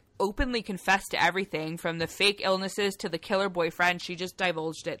 she like openly confessed to everything, from the fake illnesses to the killer boyfriend. She just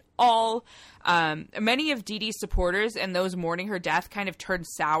divulged it all. Many of Dee Dee's supporters and those mourning her death kind of turned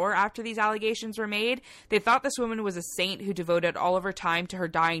sour after these allegations were made. They thought this woman was a saint who devoted all of her time to her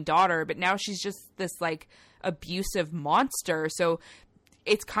dying daughter, but now she's just this like abusive monster. So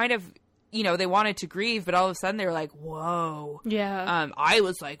it's kind of, you know, they wanted to grieve, but all of a sudden they were like, whoa. Yeah. I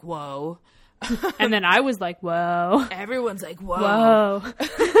was like, whoa. And then I was like, whoa. Everyone's like, whoa.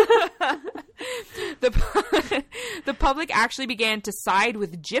 The public actually began to side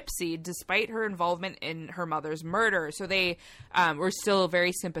with Gypsy despite her involvement in her mother's murder. So they were still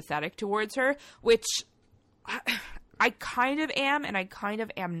very sympathetic towards her, which I kind of am and I kind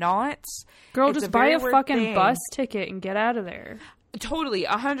of am not. Girl, It's just buy a fucking thing. bus ticket and get out of there. Totally,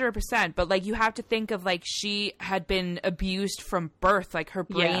 100%. But like, you have to think of like, she had been abused from birth. Like, her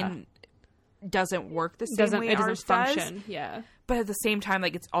brain doesn't work the same way ours function. does. Yeah. But at the same time,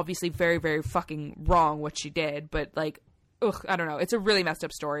 like, it's obviously very, very fucking wrong what she did. But like, ugh, I don't know. It's a really messed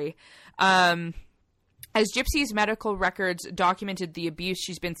up story. As Gypsy's medical records documented the abuse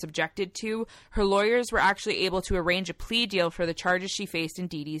she's been subjected to, her lawyers were actually able to arrange a plea deal for the charges she faced in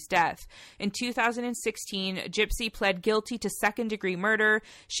Dee Dee's death. In 2016, Gypsy pled guilty to second-degree murder.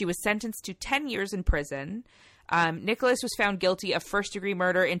 She was sentenced to 10 years in prison. Nicholas was found guilty of first-degree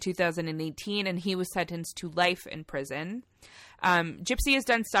murder in 2018, and he was sentenced to life in prison. Gypsy has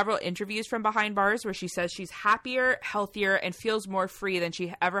done several interviews from behind bars where she says she's happier, healthier, and feels more free than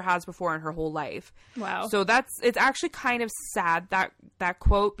she ever has before in her whole life. Wow. So it's actually kind of sad, that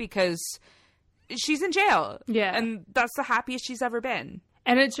quote, because she's in jail. Yeah. And that's the happiest she's ever been.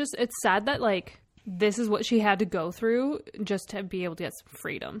 And it's sad that like this is what she had to go through just to be able to get some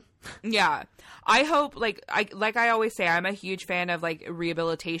freedom. Yeah. I hope, like I always say, I'm a huge fan of like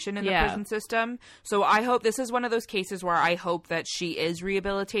rehabilitation in the prison system. So I hope this is one of those cases where I hope that she is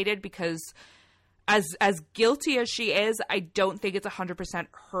rehabilitated, because as guilty as she is, I don't think it's 100%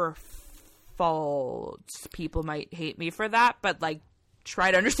 her fault. People might hate me for that, but like, try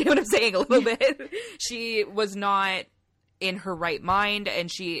to understand what I'm saying a little bit. She was not in her right mind,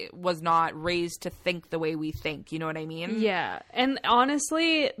 and she was not raised to think the way we think. You know what I mean? Yeah. And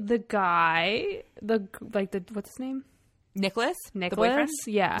honestly, the guy, what's his name? Nicholas? The boyfriend? boyfriend?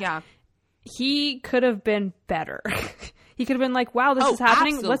 Yeah. Yeah. He could have been better. He could have been like, wow, this is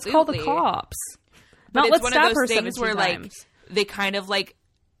happening. Absolutely. Let's call the cops. But Not it's let's one stab of her those things 17 where times. like they kind of like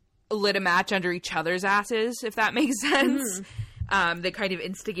lit a match under each other's asses, if that makes sense. They kind of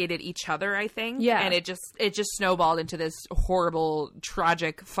instigated each other, I think. Yeah. And it just snowballed into this horrible,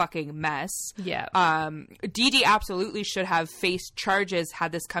 tragic fucking mess. Yeah. Dee Dee absolutely should have faced charges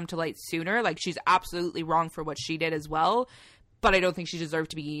had this come to light sooner. Like, she's absolutely wrong for what she did as well. But I don't think she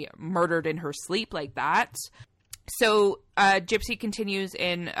deserved to be murdered in her sleep like that. So Gypsy continues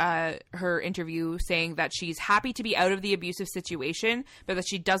in her interview saying that she's happy to be out of the abusive situation, but that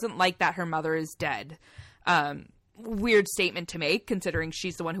she doesn't like that her mother is dead. Weird statement to make, considering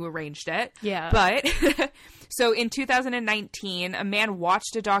she's the one who arranged it. Yeah. But so in 2019, a man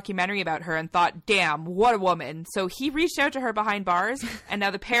watched a documentary about her and thought, damn, what a woman. So he reached out to her behind bars, and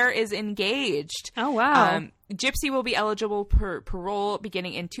now the pair is engaged. Oh, wow. Gypsy will be eligible for parole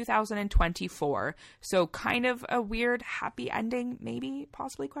beginning in 2024. So kind of a weird happy ending, maybe,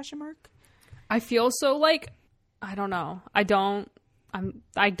 possibly, question mark. I feel so like, I don't know. I don't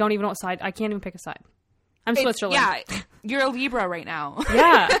even know what side. I can't even pick a side. I'm Switzerland. Yeah, you're a Libra right now.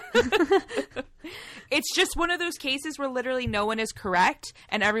 Yeah. It's just one of those cases where literally no one is correct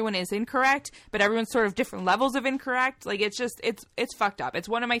and everyone is incorrect, but everyone's sort of different levels of incorrect. Like, it's just, it's fucked up. It's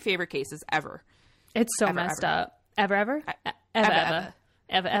one of my favorite cases ever. It's so messed up. Ever? Ever.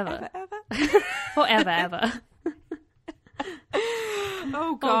 Forever.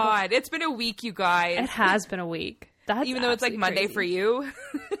 Oh, God. It's been a week, you guys. It has been a week. That's even though it's like Monday crazy. for you.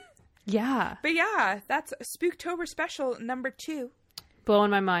 Yeah. But yeah, that's Spooktober special number 2.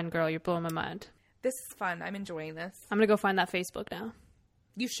 Blowing my mind, girl. You're blowing my mind. This is fun. I'm enjoying this. I'm going to go find that Facebook now.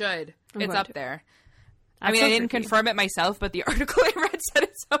 You should. I'm it's going up to. there. That's I mean, so I didn't freaky. confirm it myself, but the article I read said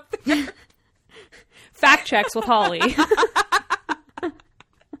it's up there. Fact checks with Holly.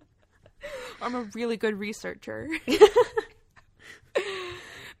 I'm a really good researcher.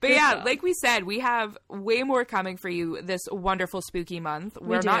 But yeah, like we said, we have way more coming for you this wonderful spooky month.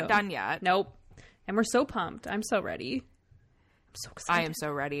 We're not done yet. Nope. And we're so pumped. I'm so ready. I'm so excited. I am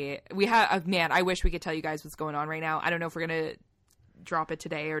so ready. We have, man, I wish we could tell you guys what's going on right now. I don't know if we're going to drop it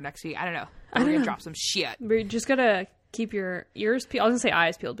today or next week. I don't know. We're going to drop some shit. We're just going to keep your ears peeled. I was going to say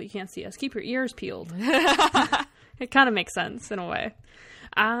eyes peeled, but you can't see us. Keep your ears peeled. It kind of makes sense in a way.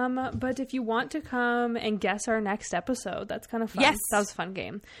 But if you want to come and guess our next episode, that's kind of fun. Yes. That was a fun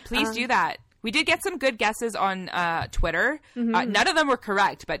game. Please do that. We did get some good guesses on Twitter. Mm-hmm. None of them were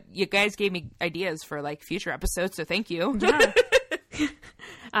correct, but you guys gave me ideas for like future episodes, so thank you. Yeah.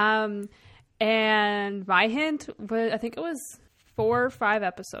 And my hint was, I think it was 4 or 5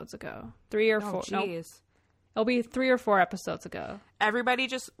 episodes ago. 3 or 4. Oh, jeez. Nope. It'll be 3 or 4 episodes ago. Everybody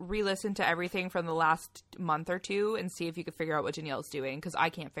just re-listen to everything from the last month or two and see if you can figure out what Danielle's doing, because I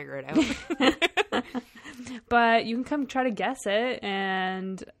can't figure it out. But you can come try to guess it,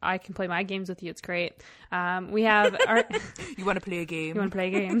 and I can play my games with you. It's great. We have our... You want to play a game? You want to play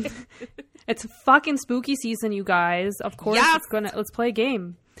a game? It's fucking spooky season, you guys. Of course, yes! Let's play a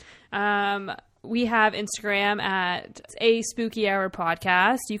game. We have Instagram at A Spooky Hour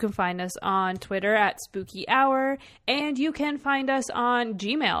Podcast. You can find us on Twitter at Spooky Hour, and you can find us on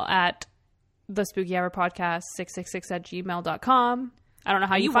Gmail at the Spooky Hour Podcast 666@gmail.com. I don't know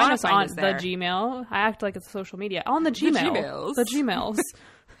how you find us on the Gmail. I act like it's social media. On the Gmail. The Gmails.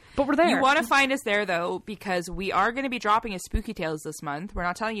 But we're there. You want to find us there, though, because we are going to be dropping a Spooky Tales this month. We're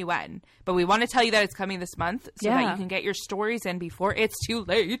not telling you when, but we want to tell you that it's coming this month so that you can get your stories in before it's too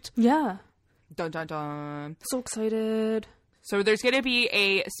late. Yeah. Dun, dun, dun. So excited. So there's going to be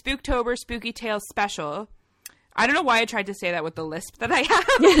a Spooktober Spooky Tales special. I don't know why I tried to say that with the lisp that I have.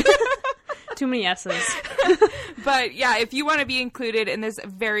 Too many S's. But yeah, if you want to be included in this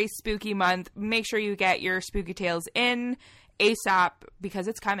very spooky month, make sure you get your Spooky Tales in ASAP because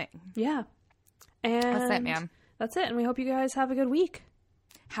it's coming. Yeah. And that's it, man. That's it. And we hope you guys have a good week.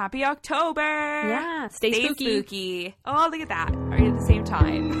 Happy October. Yeah. Stay spooky. Oh, look at that. Right at the same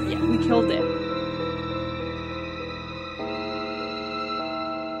time. Yeah, we killed it.